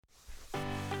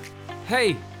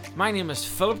Hey, my name is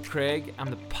Philip Craig. I'm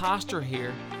the pastor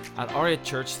here at Aria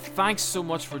Church. Thanks so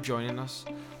much for joining us.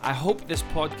 I hope this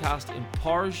podcast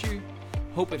empowers you,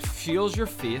 hope it fuels your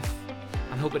faith,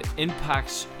 and hope it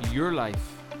impacts your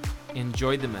life.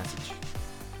 Enjoy the message.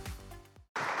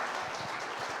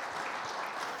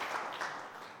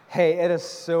 Hey, it is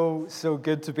so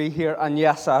good to be here. And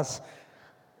yes, as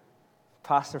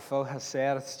Pastor Phil has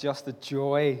said, it's just a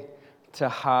joy to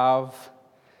have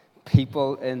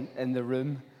people in the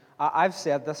room. I've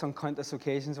said this on countless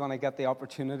occasions when I get the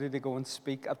opportunity to go and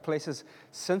speak at places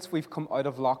since we've come out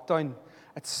of lockdown.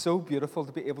 It's so beautiful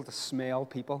to be able to smell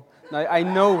people. Now, I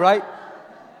know, right?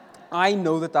 I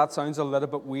know that sounds a little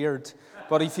bit weird,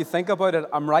 but if you think about it,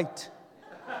 I'm right.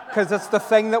 Because it's the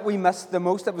thing that we miss the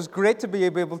most. It was great to be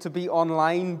able to be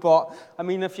online, but I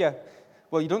mean,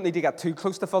 you don't need to get too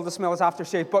close to Phil to smell his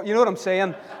aftershave, but you know what I'm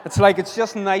saying? It's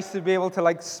just nice to be able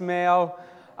to smell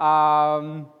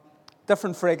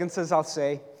different fragrances, I'll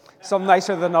say. Some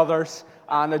nicer than others,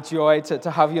 and a joy to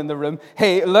have you in the room.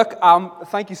 Hey, look,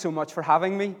 thank you so much for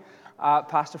having me,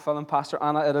 Pastor Phil and Pastor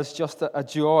Anna. It is just a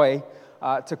joy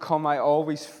to come. I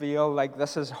always feel like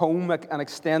this is home, an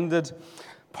extended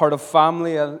part of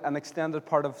family, an extended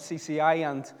part of CCI,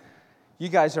 and you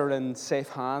guys are in safe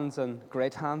hands and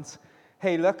great hands.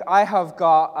 Hey, look, I have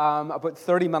got about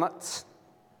 30 minutes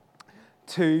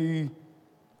to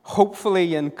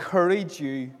hopefully encourage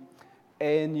you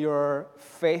in your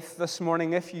faith this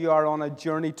morning. If you are on a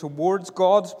journey towards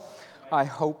God, I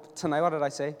hope tonight, what did I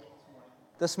say?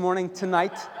 This morning,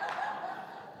 tonight.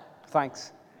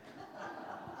 Thanks.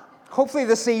 Hopefully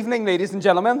this evening, ladies and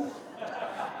gentlemen,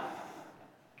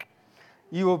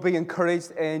 you will be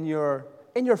encouraged in your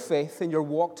faith, in your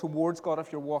walk towards God,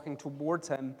 if you're walking towards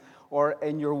Him, or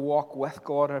in your walk with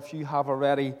God, or if you have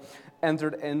already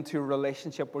entered into a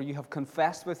relationship where you have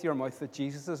confessed with your mouth that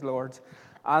Jesus is Lord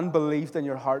and believed in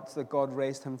your hearts that God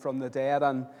raised Him from the dead.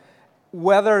 And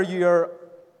whether you're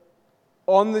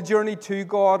on the journey to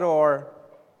God or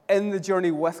in the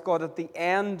journey with God, at the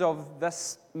end of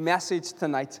this message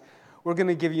tonight, we're going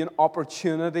to give you an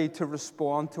opportunity to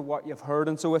respond to what you've heard.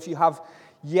 And so if you have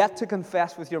yet to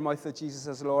confess with your mouth that Jesus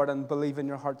is Lord and believe in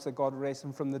your hearts that God raised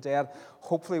Him from the dead,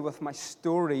 hopefully with my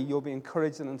story you'll be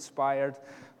encouraged and inspired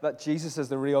that Jesus is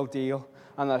the real deal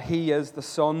and that He is the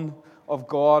Son of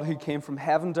God who came from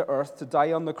heaven to earth to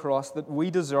die on the cross that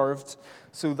we deserved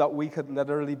so that we could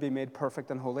literally be made perfect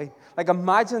and holy.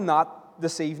 Imagine that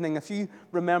this evening. If you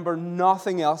remember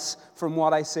nothing else from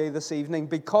what I say this evening,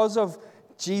 because of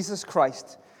Jesus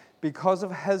Christ, because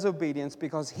of His obedience,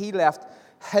 because He left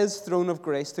His throne of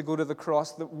grace to go to the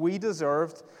cross that we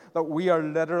deserved, that we are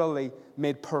literally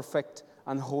made perfect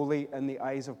and holy in the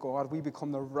eyes of God. We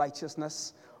become the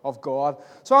righteousness of God.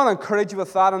 So I want to encourage you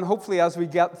with that, and hopefully as we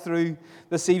get through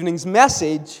this evening's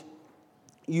message,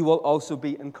 you will also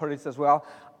be encouraged as well.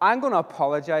 I'm going to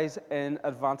apologize in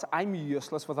advance. I'm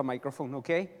useless with a microphone,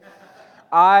 okay?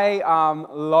 I am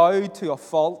loud to a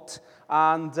fault.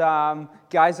 And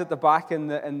guys at the back in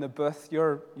the booth,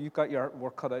 you've got your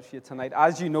work cut out for you tonight,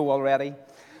 as you know already.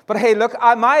 But hey, look,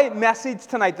 my message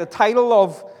tonight, the title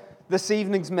of this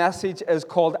evening's message is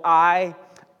called I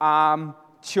Am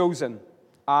Chosen.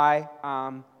 I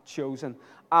Am Chosen.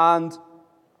 And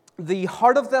the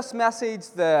heart of this message,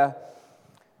 the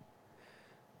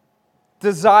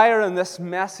desire in this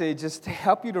message is to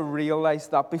help you to realize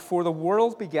that before the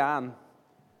world began,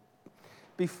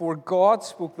 before God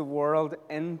spoke the world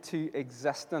into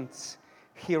existence,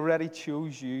 He already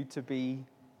chose you to be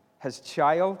His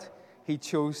child. He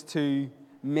chose to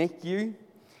make you.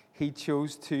 He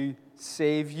chose to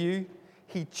save you.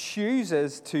 He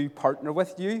chooses to partner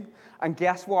with you. And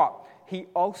guess what? He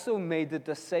also made the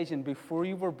decision before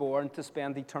you were born to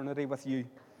spend eternity with you.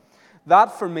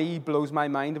 That, for me, blows my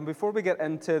mind. And before we get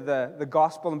into the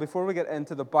gospel and before we get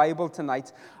into the Bible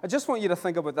tonight, I just want you to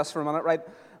think about this for a minute, right?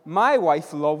 My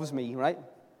wife loves me, right?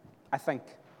 I think.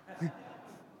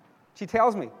 She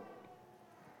tells me.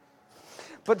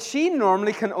 But she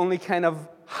normally can only kind of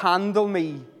handle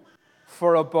me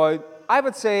for about, I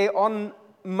would say, on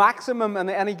maximum in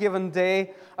any given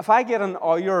day, if I get an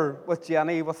hour with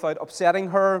Jenny without upsetting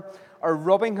her or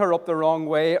rubbing her up the wrong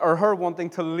way or her wanting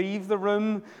to leave the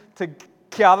room to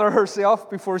gather herself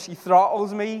before she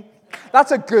throttles me,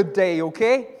 that's a good day,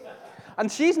 okay?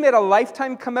 And she's made a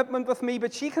lifetime commitment with me,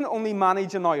 but she can only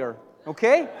manage an hour,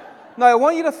 okay? Now, I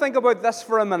want you to think about this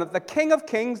for a minute. The King of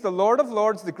Kings, the Lord of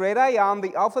Lords, the great I am,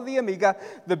 the Alpha, the Omega,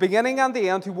 the beginning and the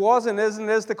end, who was and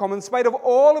is to come, in spite of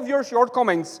all of your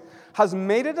shortcomings, has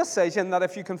made a decision that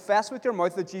if you confess with your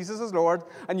mouth that Jesus is Lord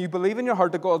and you believe in your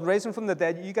heart that God raised Him from the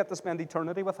dead, you get to spend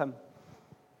eternity with Him.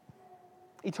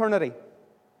 Eternity.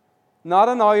 Not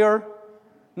an hour,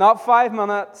 not 5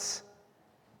 minutes,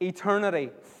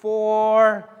 eternity.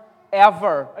 Forever.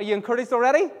 Are you encouraged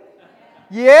already?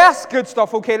 Yes, good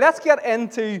stuff. Okay, let's get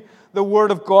into the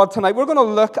Word of God tonight. We're going to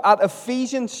look at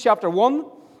Ephesians chapter 1,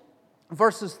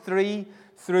 verses 3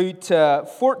 through to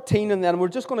 14, and then we're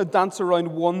just going to dance around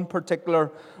one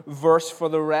particular verse for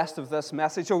the rest of this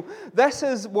message. So this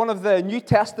is one of the New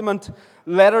Testament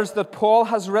letters that Paul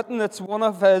has written. It's one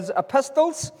of his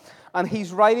epistles, and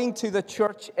he's writing to the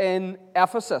church in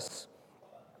Ephesus.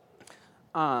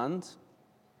 And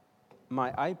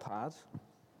my iPad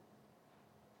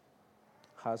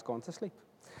has gone to sleep.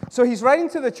 So he's writing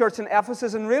to the church in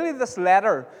Ephesus, and really this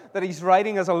letter that he's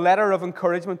writing is a letter of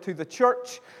encouragement to the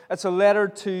church. It's a letter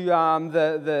to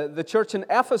the church in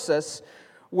Ephesus,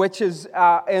 which is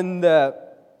in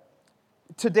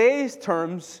today's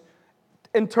terms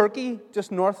in Turkey,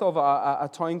 just north of a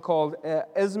town called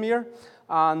Izmir.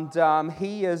 And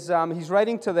he's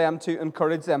writing to them to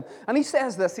encourage them. And he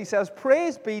says this, he says,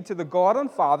 "Praise be to the God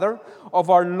and Father of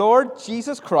our Lord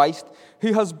Jesus Christ,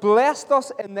 who has blessed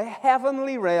us in the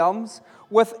heavenly realms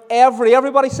with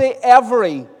everybody say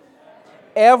every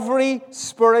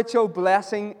spiritual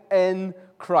blessing in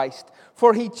Christ.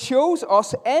 For he chose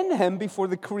us in him before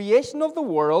the creation of the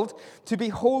world to be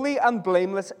holy and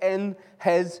blameless in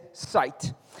his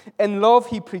sight. In love,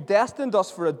 he predestined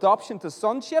us for adoption to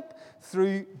sonship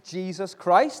through Jesus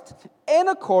Christ, in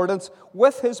accordance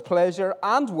with his pleasure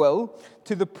and will,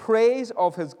 to the praise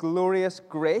of his glorious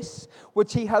grace,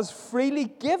 which he has freely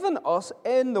given us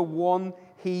in the one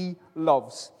he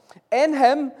loves. In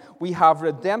him we have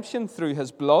redemption through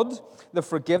his blood, the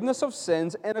forgiveness of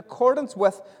sins, in accordance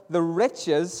with the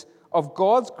riches of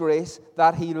God's grace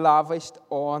that he lavished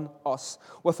on us.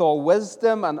 With all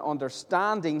wisdom and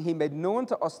understanding, he made known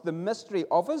to us the mystery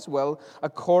of his will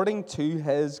according to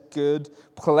his good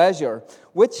pleasure,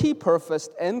 which he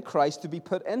purposed in Christ to be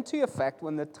put into effect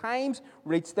when the times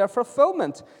reach their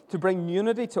fulfillment, to bring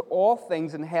unity to all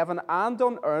things in heaven and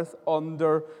on earth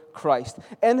under Christ.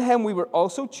 In him we were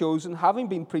also chosen, having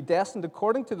been predestined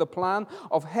according to the plan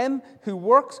of him who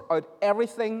works out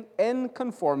everything in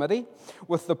conformity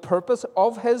with the purpose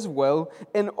of his will,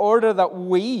 in order that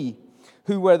we,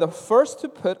 who were the first to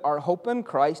put our hope in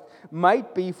Christ,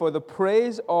 might be for the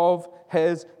praise of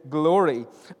his glory.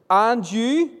 And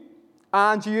you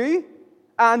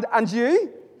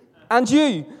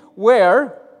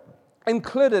were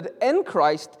included in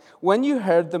Christ when you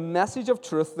heard the message of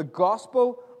truth, the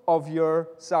gospel of your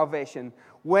salvation.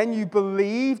 When you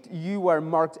believed, you were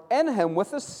marked in him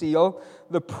with a seal,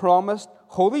 the promised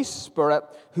Holy Spirit,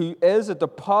 who is a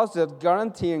deposit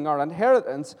guaranteeing our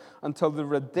inheritance until the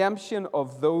redemption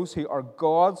of those who are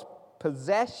God's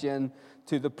possession,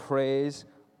 to the praise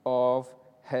of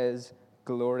his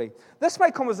glory." This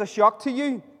might come as a shock to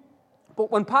you,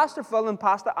 but when Pastor Phil and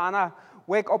Pastor Anna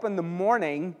wake up in the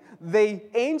morning, the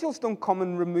angels don't come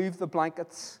and remove the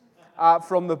blankets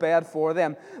from the bed for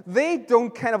them. They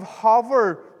don't kind of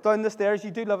hover down the stairs.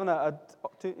 You do live in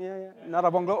not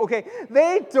a bungalow. Okay,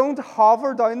 they don't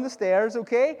hover down the stairs.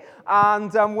 Okay,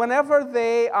 and whenever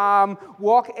they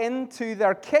walk into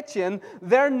their kitchen,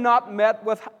 they're not met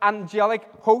with angelic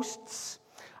hosts,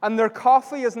 and their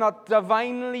coffee is not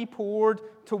divinely poured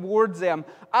towards them.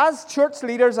 As church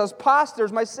leaders, as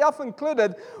pastors, myself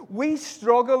included, we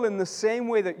struggle in the same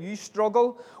way that you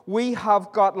struggle. We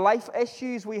have got life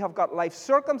issues, we have got life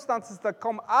circumstances that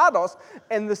come at us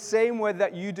in the same way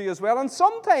that you do as well. And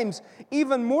sometimes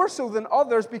even more so than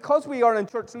others, because we are in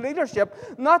church leadership,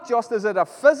 not just is it a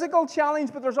physical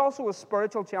challenge, but there's also a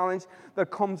spiritual challenge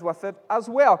that comes with it as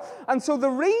well. And so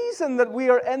the reason that we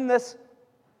are in this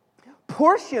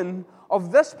portion of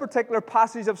this particular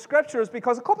passage of Scripture is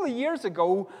because a couple of years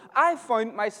ago, I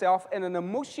found myself in an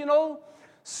emotional,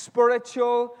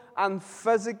 spiritual, and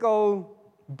physical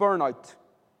burnout.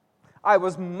 I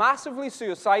was massively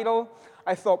suicidal.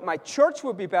 I thought my church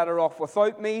would be better off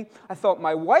without me. I thought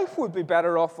my wife would be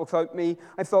better off without me.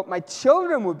 I thought my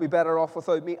children would be better off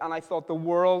without me. And I thought the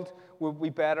world would be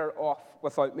better off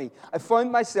without me. I found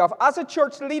myself, as a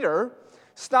church leader,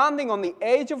 standing on the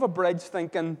edge of a bridge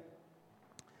thinking,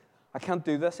 I can't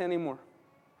do this anymore.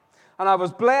 And I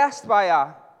was blessed by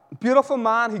a beautiful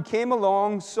man who came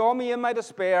along, saw me in my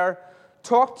despair,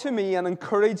 talked to me and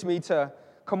encouraged me to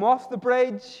come off the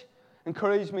bridge,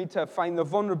 encouraged me to find the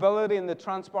vulnerability and the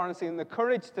transparency and the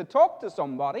courage to talk to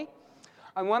somebody.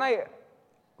 And when I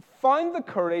found the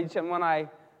courage and when I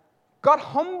got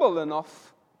humble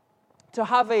enough to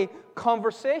have a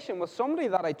conversation with somebody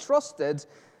that I trusted,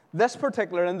 this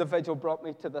particular individual brought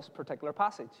me to this particular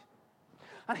passage.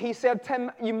 And he said,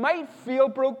 Tim, you might feel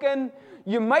broken,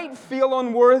 you might feel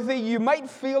unworthy, you might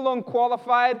feel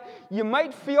unqualified, you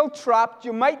might feel trapped,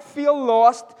 you might feel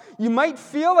lost, you might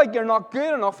feel like you're not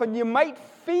good enough, and you might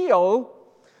feel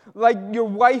like your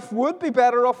wife would be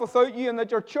better off without you, and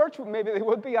that your church, maybe they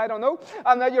would be, I don't know,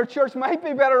 and that your church might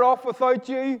be better off without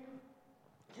you.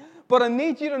 But I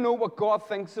need you to know what God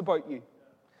thinks about you.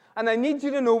 And I need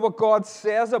you to know what God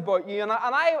says about you. And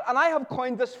I have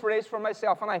coined this phrase for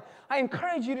myself, and I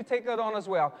encourage you to take it on as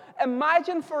well.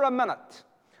 Imagine for a minute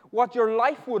what your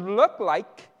life would look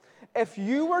like if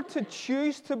you were to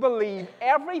choose to believe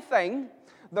everything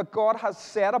that God has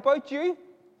said about you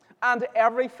and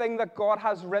everything that God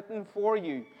has written for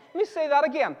you. Let me say that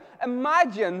again.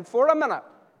 Imagine for a minute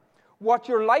what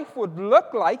your life would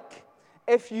look like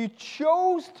if you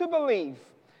chose to believe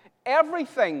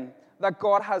everything that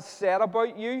God has said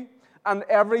about you and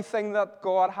everything that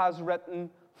God has written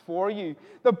for you.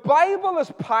 The Bible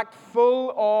is packed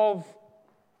full of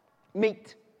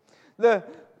meat. The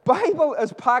Bible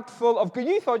is packed full of,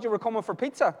 you thought you were coming for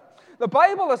pizza. The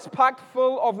Bible is packed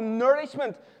full of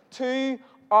nourishment to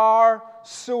our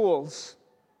souls.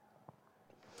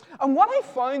 And what I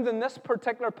found in this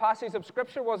particular passage of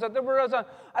Scripture was that there was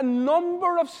a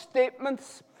number of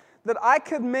statements that I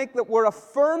could make that were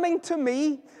affirming to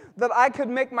me, that I could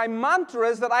make my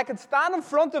mantras, that I could stand in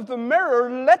front of the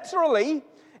mirror literally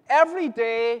every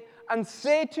day and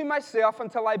say to myself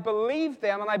until I believed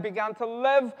them and I began to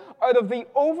live out of the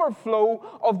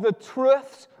overflow of the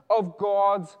truths of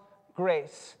God's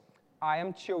grace. I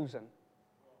am chosen.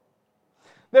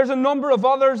 There's a number of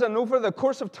others, and over the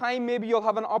course of time, maybe you'll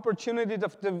have an opportunity to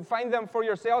find them for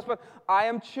yourselves, but I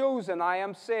am chosen, I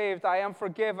am saved, I am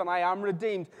forgiven, I am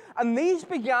redeemed. And these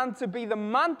began to be the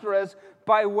mantras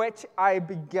by which I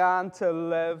began to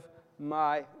live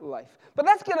my life. But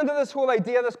let's get into this whole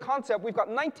idea, this concept. We've got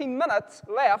 19 minutes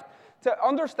left to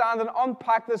understand and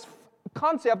unpack this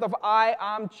concept of I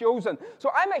am chosen.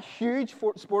 So I'm a huge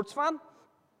sports fan.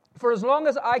 For as long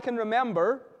as I can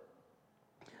remember,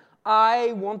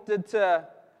 I wanted to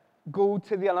go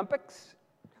to the Olympics.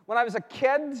 When I was a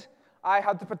kid, I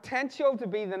had the potential to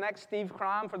be the next Steve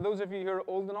Cram. For those of you who are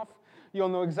old enough, you'll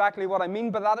know exactly what I mean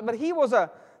by that. But he was the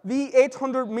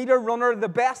 800-meter runner, the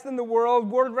best in the world,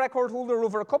 world record holder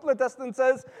over a couple of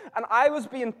distances, and I was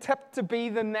being tipped to be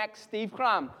the next Steve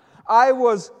Cram. I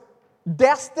was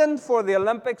destined for the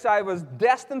Olympics. I was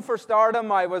destined for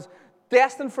stardom. I was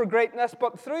destined for greatness.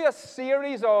 But through a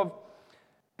series of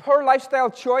poor lifestyle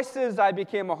choices, I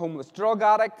became a homeless drug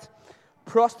addict,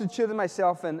 prostituted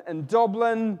myself in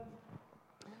Dublin,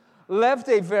 lived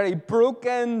a very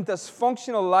broken,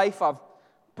 dysfunctional life. I've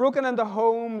broken into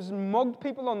homes, mugged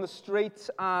people on the streets,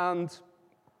 and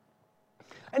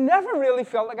I never really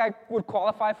felt like I would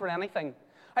qualify for anything.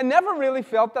 I never really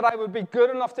felt that I would be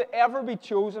good enough to ever be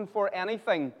chosen for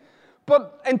anything.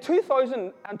 But in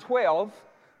 2012,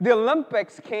 the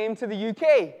Olympics came to the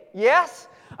UK. Yes?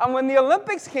 And when the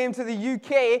Olympics came to the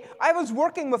UK, I was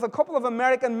working with a couple of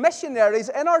American missionaries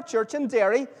in our church in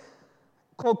Derry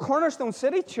called Cornerstone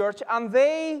City Church, and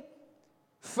they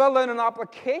filled out an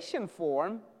application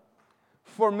form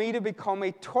for me to become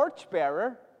a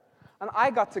torchbearer, and I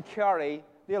got to carry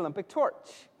the Olympic torch.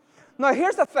 Now,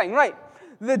 here's the thing, right?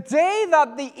 The day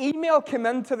that the email came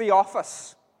into the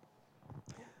office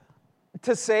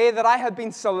to say that I had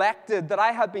been selected, that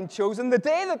I had been chosen, the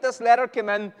day that this letter came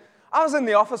in, I was in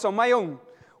the office on my own.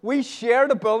 We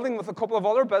shared a building with a couple of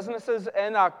other businesses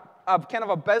in a kind of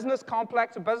a business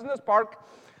complex, a business park.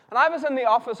 And I was in the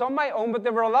office on my own, but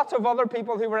there were lots of other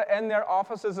people who were in their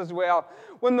offices as well.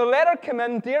 When the letter came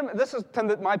in, this is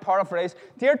my paraphrase,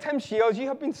 Dear Tim Shields, you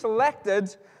have been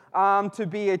selected to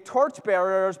be a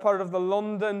torchbearer as part of the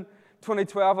London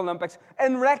 2012 Olympics.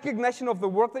 In recognition of the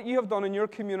work that you have done in your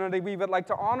community, we would like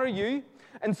to honor you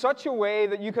in such a way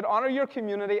that you could honor your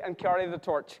community and carry the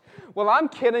torch. Well, I'm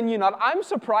kidding you not. I'm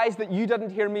surprised that you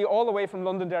didn't hear me all the way from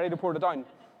Londonderry to Portadown.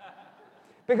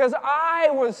 Because I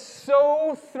was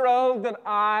so thrilled that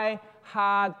I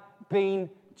had been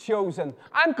chosen.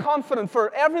 I'm confident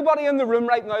for everybody in the room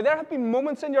right now, there have been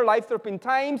moments in your life, there have been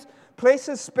times,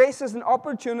 places, spaces, and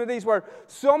opportunities where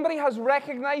somebody has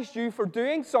recognized you for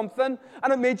doing something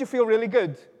and it made you feel really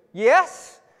good.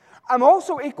 Yes? I'm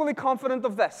also equally confident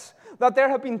of this, that there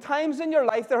have been times in your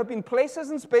life, there have been places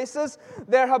and spaces,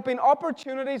 there have been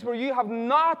opportunities where you have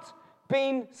not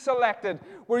been selected,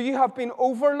 where you have been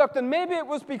overlooked. And maybe it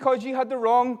was because you had the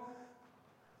wrong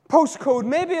postcode.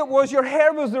 Maybe it was your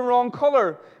hair was the wrong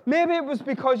color. Maybe it was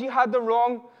because you had the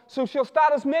wrong social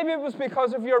status. Maybe it was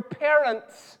because of your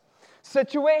parents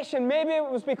situation. Maybe it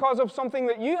was because of something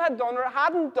that you had done or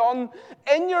hadn't done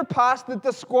in your past that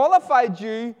disqualified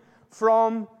you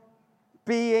from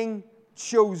being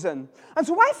chosen. And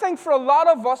so I think for a lot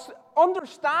of us,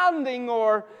 understanding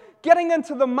or getting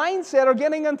into the mindset or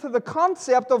getting into the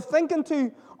concept of thinking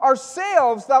to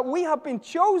ourselves that we have been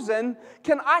chosen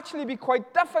can actually be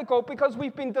quite difficult because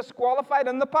we've been disqualified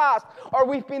in the past or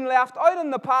we've been left out in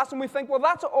the past, and we think, well,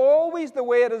 that's always the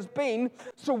way it has been,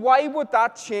 so why would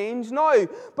that change now?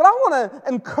 But I want to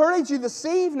encourage you this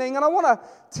evening, and I want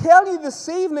to tell you this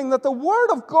evening that the Word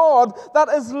of God that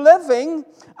is living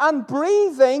and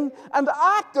breathing and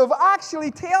active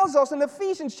actually tells us in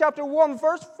Ephesians chapter 1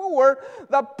 verse 4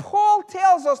 that Paul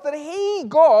tells us that He,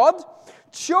 God,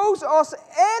 chose us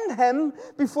in Him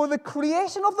before the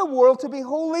creation of the world to be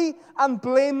holy and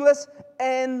blameless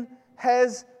in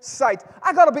His sight.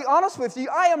 I got to be honest with you,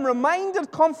 I am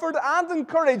reminded, comforted, and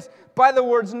encouraged by the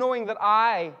words knowing that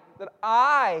I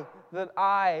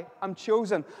am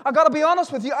chosen. I got to be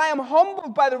honest with you, I am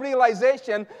humbled by the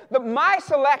realization that my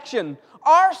selection,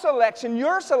 our selection,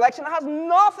 your selection has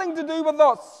nothing to do with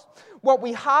us. What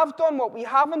we have done, what we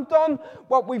haven't done,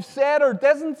 what we've said or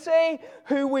didn't say,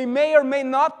 who we may or may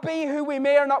not be, who we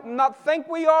may or not think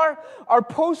we are, our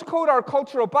postcode, our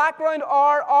cultural background,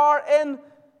 or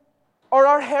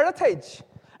our heritage.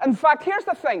 In fact, here's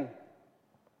the thing.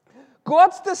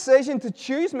 God's decision to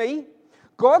choose me,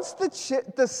 God's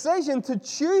decision to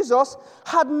choose us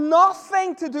had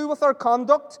nothing to do with our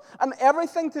conduct and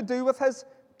everything to do with His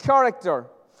character.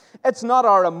 It's not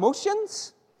our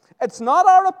emotions. It's not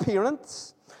our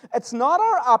appearance. It's not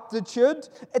our aptitude.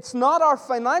 It's not our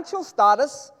financial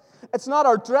status. It's not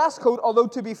our dress code, although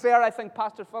to be fair, I think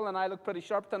Pastor Phil and I look pretty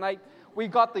sharp tonight. We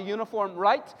got the uniform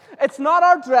right. It's not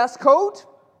our dress code.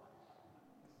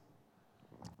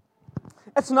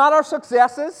 It's not our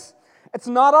successes. It's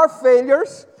not our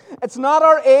failures. It's not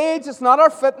our age. It's not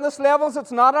our fitness levels.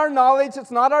 It's not our knowledge.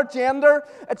 It's not our gender.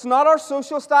 It's not our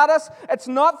social status. It's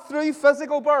not through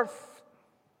physical birth.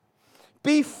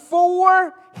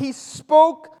 Before He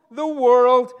spoke the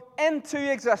world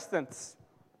into existence,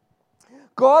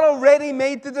 God already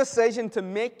made the decision to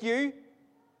make you,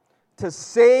 to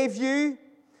save you,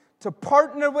 to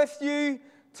partner with you,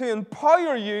 to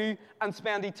empower you, and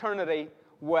spend eternity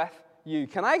with you.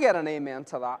 Can I get an amen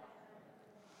to that?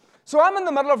 So I'm in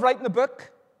the middle of writing a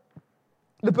book.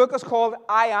 The book is called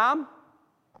I Am,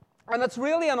 and it's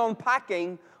really an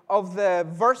unpacking of the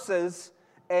verses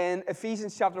in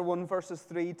Ephesians chapter 1, verses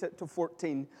 3 to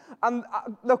 14. And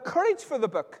the courage for the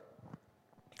book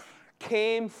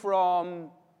came from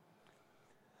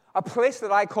a place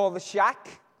that I call the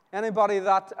Shack. Anybody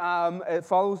that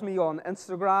follows me on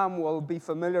Instagram will be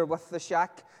familiar with the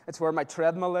Shack. It's where my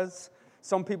treadmill is.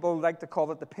 Some people like to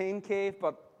call it the pain cave,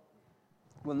 but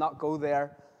we'll not go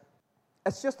there.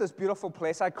 It's just this beautiful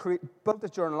place. I built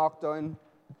it during lockdown,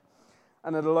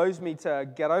 and it allows me to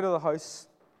get out of the house,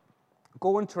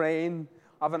 go and train.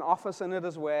 I have an office in it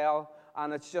as well,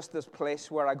 and it's just this place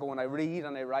where I go and I read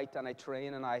and I write and I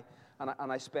train and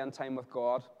I spend time with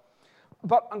God.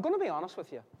 But I'm going to be honest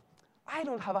with you. I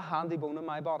don't have a handy bone in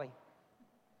my body.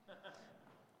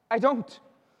 I don't.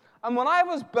 And when I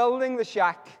was building the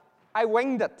Shack, I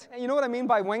winged it. You know what I mean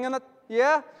by winging it?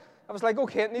 Yeah? I was like,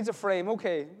 okay, it needs a frame.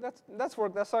 Okay, let's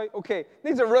work this out. Okay, it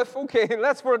needs a roof. Okay,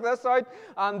 let's work this out.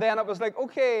 And then it was like,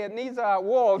 okay, it needs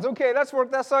walls. Okay, let's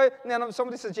work this out. And then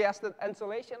somebody suggested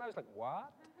insulation. I was like,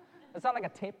 what? Is that like a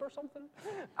tape or something?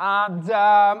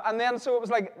 And then so it was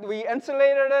like we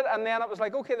insulated it, and then it was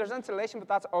like, okay, there's insulation, but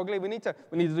that's ugly. We need to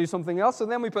do something else. So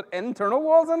then we put internal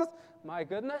walls in it. My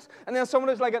goodness. And then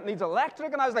somebody was like, it needs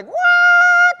electric, and I was like,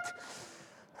 what?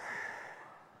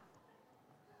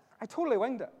 I totally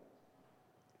winged it.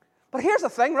 But here's the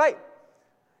thing, right?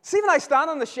 See, when I stand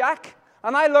in the Shack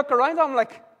and I look around, I'm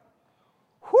like,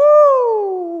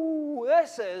 whoo,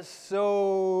 this is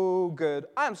so good.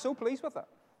 I am so pleased with it.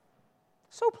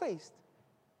 So pleased.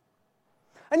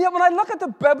 And yet when I look at the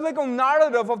biblical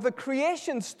narrative of the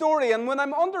creation story, and when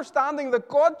I'm understanding that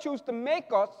God chose to make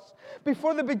us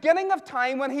before the beginning of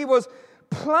time, when He was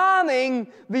planning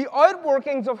the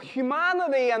outworkings of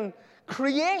humanity and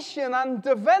creation and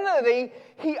divinity,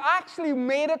 He actually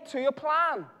made it to a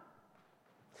plan.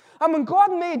 And when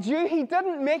God made you, He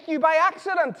didn't make you by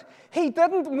accident. He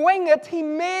didn't wing it. He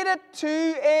made it to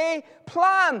a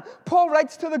plan. Paul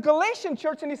writes to the Galatian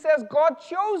church and he says, God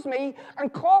chose me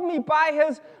and called me by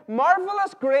His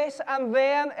marvelous grace, and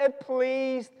then it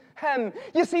pleased Him.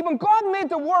 You see, when God made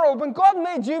the world, when God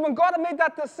made you, when God had made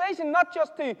that decision not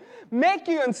just to make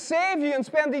you and save you and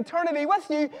spend eternity with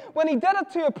you, when He did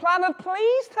it to a plan, it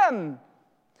pleased Him.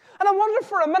 And I wondered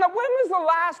for a minute, when was the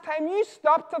last time you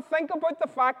stopped to think about the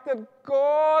fact that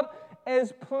God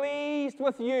is pleased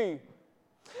with you?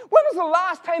 When was the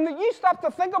last time that you stopped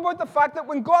to think about the fact that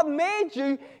when God made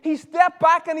you, He stepped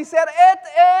back and He said, it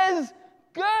is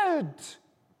good?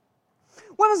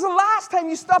 When was the last time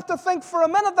you stopped to think for a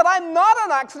minute that I'm not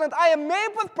an accident, I am made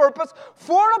with purpose,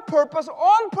 for a purpose,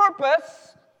 on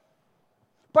purpose,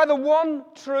 by the one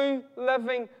true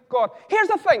living God? Here's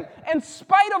the thing. In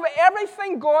spite of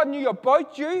everything God knew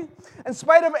about you, in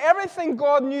spite of everything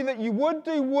God knew that you would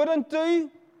do, wouldn't do,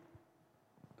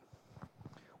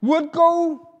 would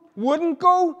go, wouldn't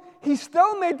go, He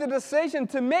still made the decision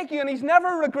to make you, and He's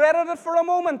never regretted it for a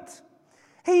moment.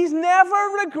 He's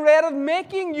never regretted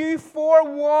making you for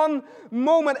one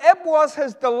moment. It was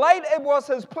His delight, it was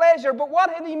His pleasure, but what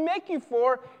did He make you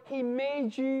for? He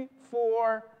made you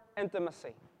for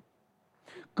intimacy.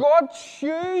 God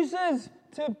chooses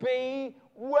to be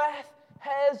with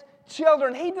His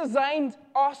children. He designed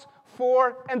us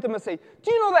for intimacy.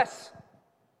 Do you know this?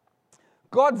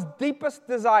 God's deepest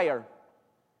desire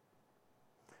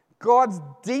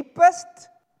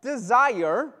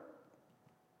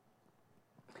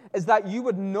is that you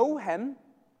would know Him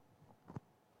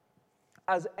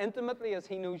as intimately as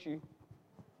He knows you,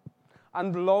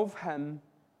 and love Him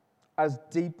as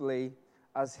deeply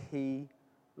as He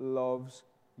loves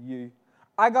you.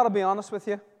 I got to be honest with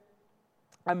you,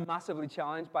 I'm massively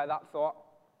challenged by that thought.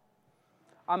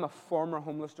 I'm a former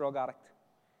homeless drug addict.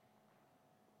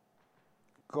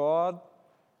 God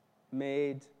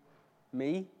made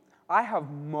me. I have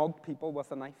mugged people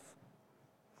with a knife.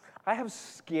 I have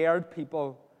scared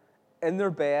people in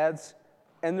their beds,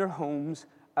 in their homes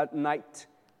at night,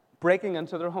 breaking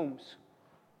into their homes.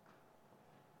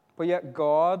 But yet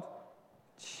God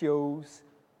chose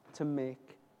to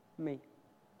make me.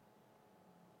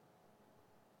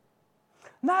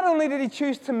 Not only did He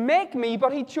choose to make me,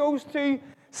 but He chose to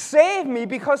save me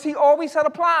because He always had a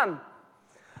plan.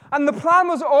 And the plan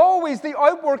was always the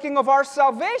outworking of our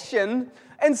salvation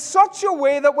in such a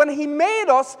way that when He made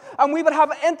us and we would have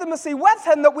intimacy with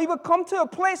Him, that we would come to a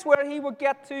place where He would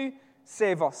get to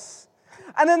save us.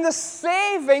 And in the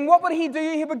saving, what would He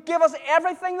do? He would give us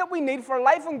everything that we need for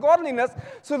life and godliness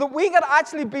so that we could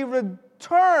actually be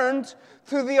returned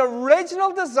to the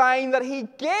original design that He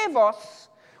gave us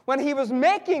when He was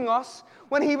making us,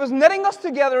 when He was knitting us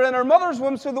together in our mother's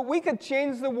womb so that we could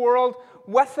change the world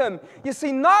with Him. You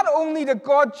see, not only did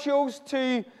God choose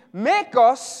to make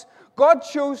us, God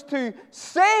chose to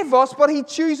save us, but He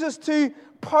chooses to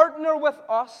partner with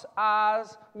us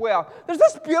as well. There's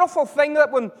this beautiful thing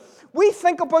that when we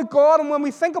think about God and when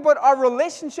we think about our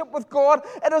relationship with God,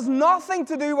 it has nothing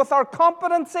to do with our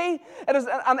competency, it is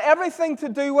and everything to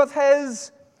do with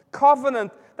His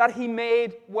covenant that He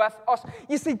made with us.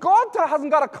 You see, God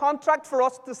hasn't got a contract for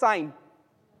us to sign.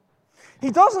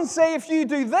 He doesn't say if you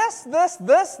do this, this,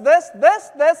 this, this, this,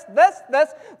 this, this,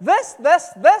 this, this,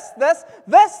 this, this, this,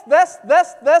 this, this,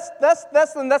 this, this, this,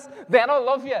 this, and this, then I'll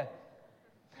love you.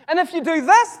 And if you do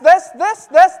this, this, this,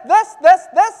 this, this, this,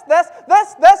 this, this,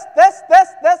 this, this, this, this,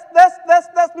 this, this, this,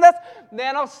 this, this,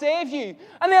 then I'll save you.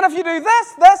 And then if you do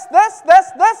this, this, this,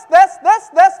 this, this, this, this,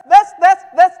 this, this, this,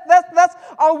 this, this, this,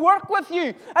 I'll work with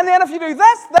you. And then if you do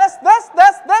this, this, this,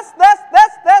 this, this, this,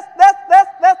 this, this, this, this,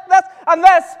 this, this, and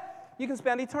this, you can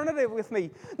spend eternity with me.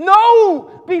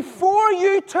 No! Before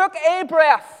you took a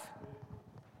breath,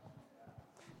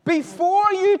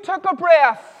 before you took a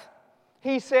breath,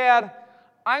 He said,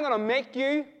 I'm going to make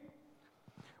you.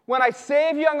 When I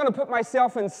save you, I'm going to put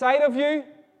myself inside of you.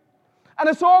 And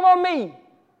it's all on me.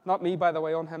 Not me, by the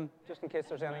way, on Him, just in case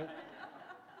there's any.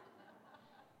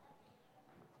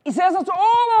 He says it's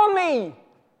all on me.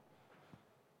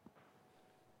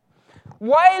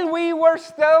 While we were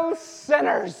still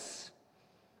sinners.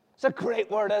 It's a great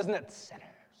word, isn't it? Sinners.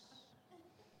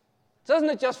 Doesn't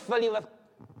it just fill you with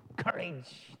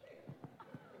courage?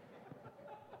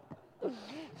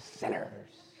 Sinners.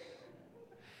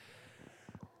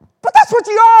 But that's what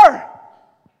you are.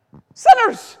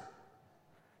 Sinners.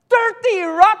 Dirty,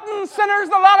 rotten sinners,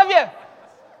 a lot of you.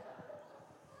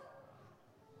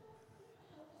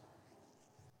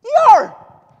 You are.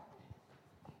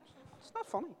 It's not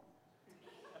funny.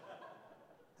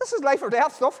 This is life or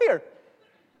death stuff here.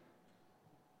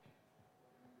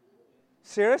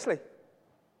 Seriously,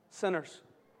 sinners.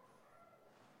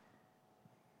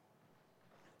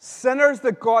 Sinners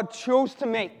that God chose to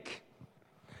make.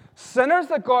 Sinners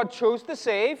that God chose to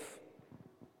save.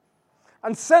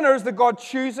 And sinners that God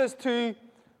chooses to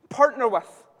partner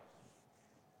with.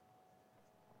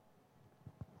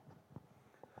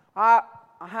 I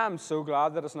am so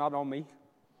glad that it's not on me.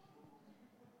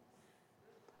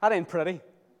 That ain't pretty.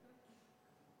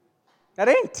 It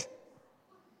ain't.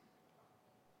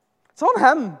 It's on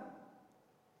him.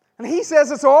 And he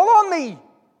says, it's all on me.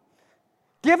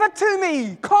 Give it to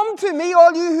me. Come to me,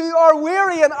 all you who are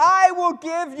weary, and I will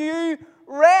give you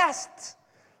rest.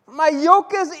 My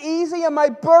yoke is easy and my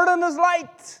burden is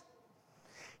light.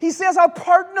 He says, I'll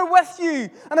partner with you.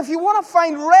 And if you want to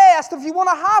find rest, if you want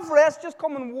to have rest, just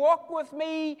come and walk with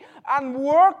me and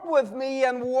work with me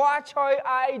and watch how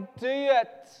I do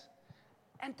it.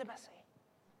 Intimacy.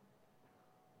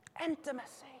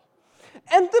 Intimacy.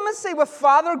 Intimacy with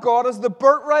Father God is the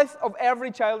birthright of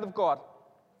every child of God.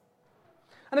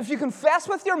 And if you confess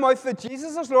with your mouth that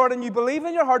Jesus is Lord and you believe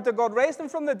in your heart that God raised him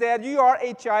from the dead, you are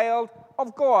a child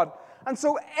of God. And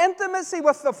so intimacy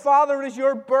with the Father is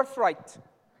your birthright.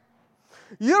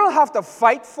 You don't have to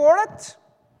fight for it.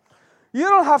 You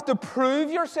don't have to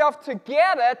prove yourself to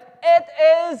get it. It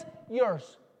is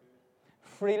yours.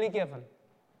 Freely given.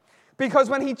 Because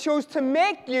when he chose to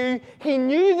make you, he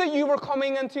knew that you were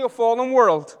coming into a fallen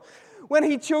world. When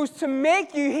he chose to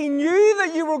make you, he knew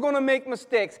that you were going to make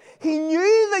mistakes. He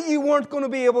knew that you weren't going to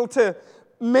be able to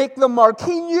make the mark.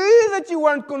 He knew that you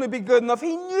weren't going to be good enough.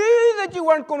 He knew that you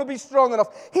weren't going to be strong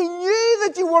enough. He knew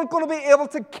that you weren't going to be able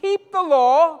to keep the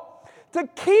law, to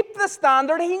keep the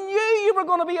standard. He knew you were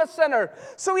going to be a sinner.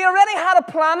 So he already had a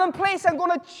plan in place. I'm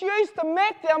going to choose to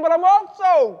make them, but I'm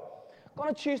also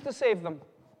going to choose to save them.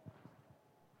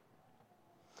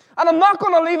 And I'm not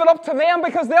going to leave it up to them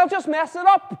because they'll just mess it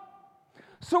up.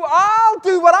 So I'll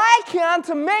do what I can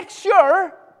to make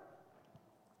sure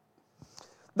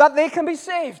that they can be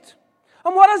saved.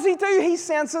 And what does he do? He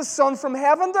sends his Son from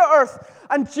heaven to earth.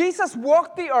 And Jesus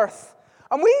walked the earth.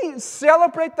 And we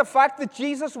celebrate the fact that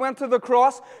Jesus went to the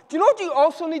cross. Do you know what you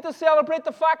also need to celebrate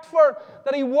the fact for?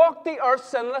 That he walked the earth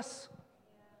sinless.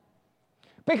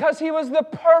 Because he was the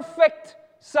perfect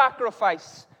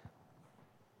sacrifice.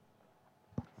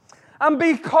 And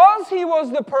because he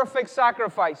was the perfect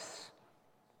sacrifice,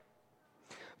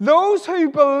 those who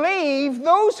believe,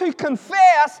 those who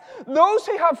confess, those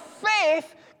who have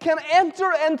faith can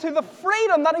enter into the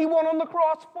freedom that he won on the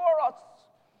cross for us.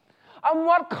 And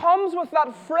what comes with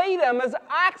that freedom is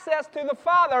access to the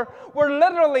Father. We're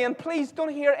literally, and please don't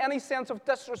hear any sense of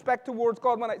disrespect towards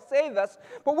God when I say this,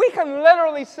 but we can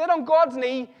literally sit on God's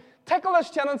knee, tickle his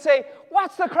chin and say,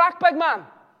 "What's the crack, big man?"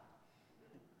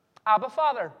 Abba,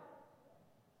 Father.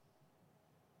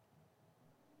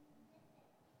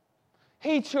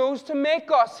 He chose to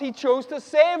make us. He chose to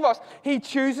save us. He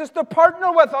chooses to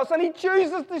partner with us. And he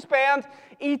chooses to spend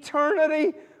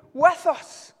eternity with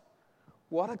us.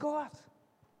 What a God.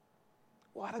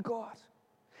 What a God.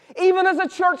 Even as a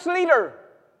church leader,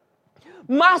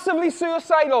 massively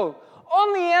suicidal,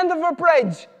 on the end of a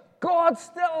bridge, God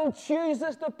still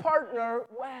chooses to partner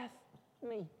with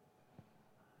me.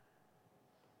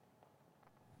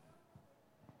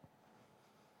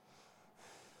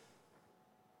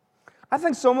 I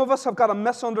think some of us have got a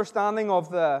misunderstanding of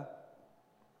the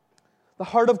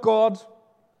heart of God.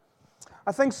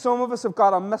 I think some of us have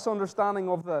got a misunderstanding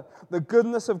of the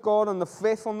goodness of God and the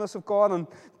faithfulness of God. And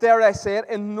dare I say it,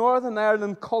 in Northern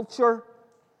Ireland culture,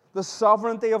 the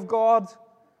sovereignty of God.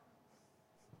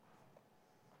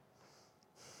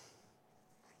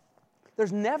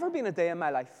 There's never been a day in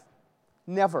my life,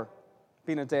 never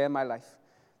been a day in my life,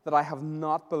 that I have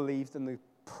not believed in the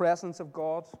presence of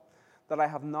God, that I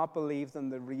have not believed in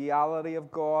the reality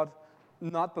of God,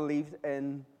 not believed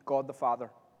in God the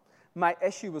Father. My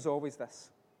issue was always this.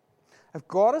 If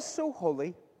God is so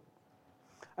holy,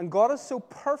 and God is so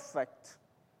perfect,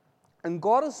 and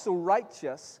God is so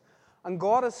righteous, and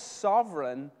God is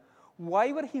sovereign,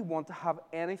 why would he want to have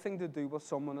anything to do with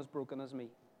someone as broken as me?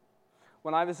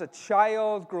 When I was a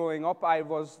child growing up, I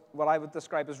was what I would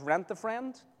describe as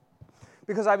rent-a-friend.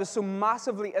 Because I was so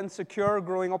massively insecure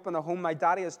growing up in a home. My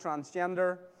daddy is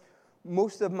transgender.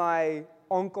 Most of my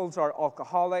uncles are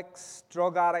alcoholics,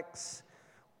 drug addicts.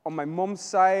 On my mum's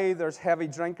side, there's heavy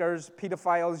drinkers,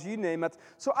 pedophiles, you name it.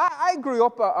 So I grew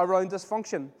up around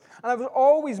dysfunction. And I was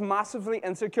always massively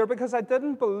insecure because I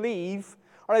didn't believe,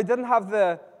 or I didn't have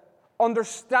the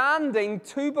understanding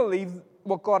to believe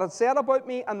what God had said about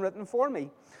me and written for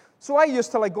me. So I used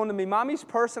to like go into my mommy's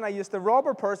purse and I used to rob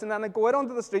her purse and then I'd go out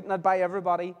onto the street and I'd buy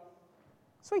everybody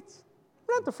sweets.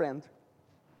 Rent-a-friend.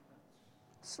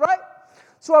 That's right.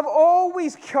 So I've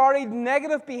always carried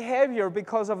negative behavior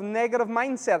because of negative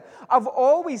mindset. I've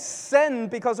always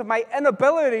sinned because of my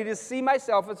inability to see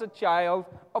myself as a child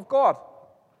of God.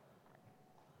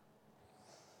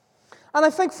 And I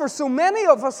think for so many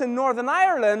of us in Northern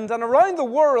Ireland and around the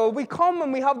world, we come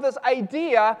and we have this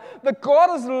idea that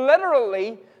God is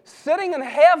literally sitting in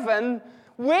heaven,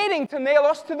 waiting to nail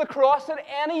us to the cross at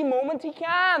any moment he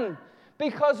can.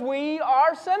 because we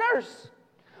are sinners.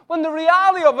 When the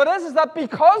reality of it is that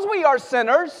because we are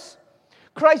sinners,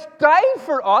 Christ died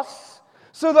for us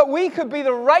so that we could be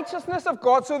the righteousness of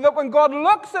God, so that when God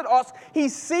looks at us, He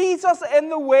sees us in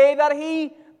the way that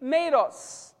He made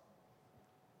us.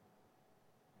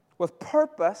 With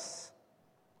purpose,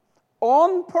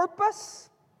 on purpose,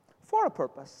 for a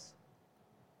purpose.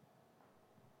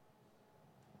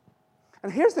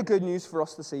 And here's the good news for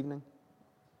us this evening.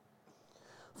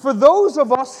 For those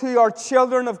of us who are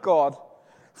children of God,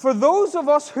 for those of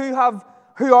us who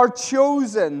are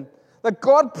chosen, that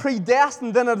God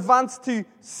predestined in advance to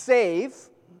save,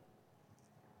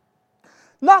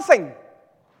 nothing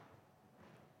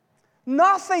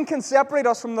can separate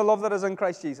us from the love that is in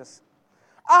Christ Jesus.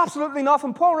 Absolutely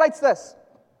nothing. Paul writes this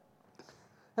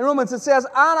in Romans. It says,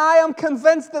 "And I am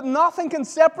convinced that nothing can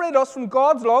separate us from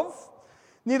God's love,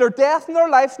 neither death nor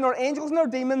life, nor angels nor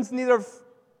demons, neither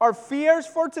our fears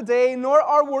for today, nor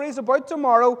our worries about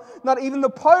tomorrow, not even the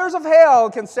powers of hell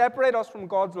can separate us from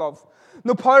God's love.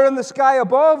 No power in the sky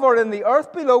above or in the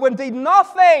earth below. Indeed,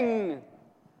 nothing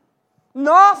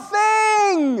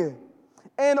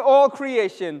in all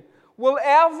creation will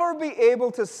ever be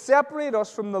able to separate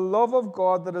us from the love of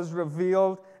God that is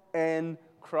revealed in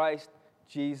Christ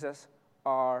Jesus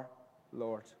our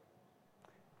Lord."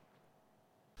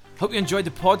 Hope you enjoyed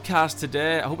the podcast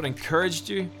today. I hope it encouraged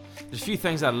you. There's a few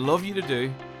things I'd love you to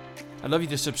do. I'd love you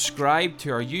to subscribe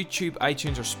to our YouTube,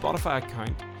 iTunes, or Spotify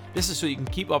account. This is so you can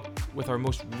keep up with our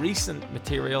most recent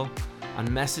material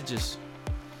and messages.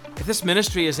 If this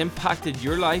ministry has impacted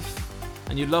your life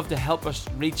and you'd love to help us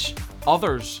reach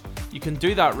others, you can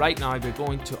do that right now by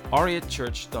going to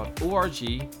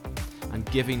oriatchurch.org and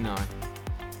giving now.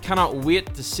 Cannot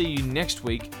wait to see you next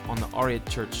week on the Oriat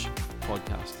Church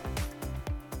podcast.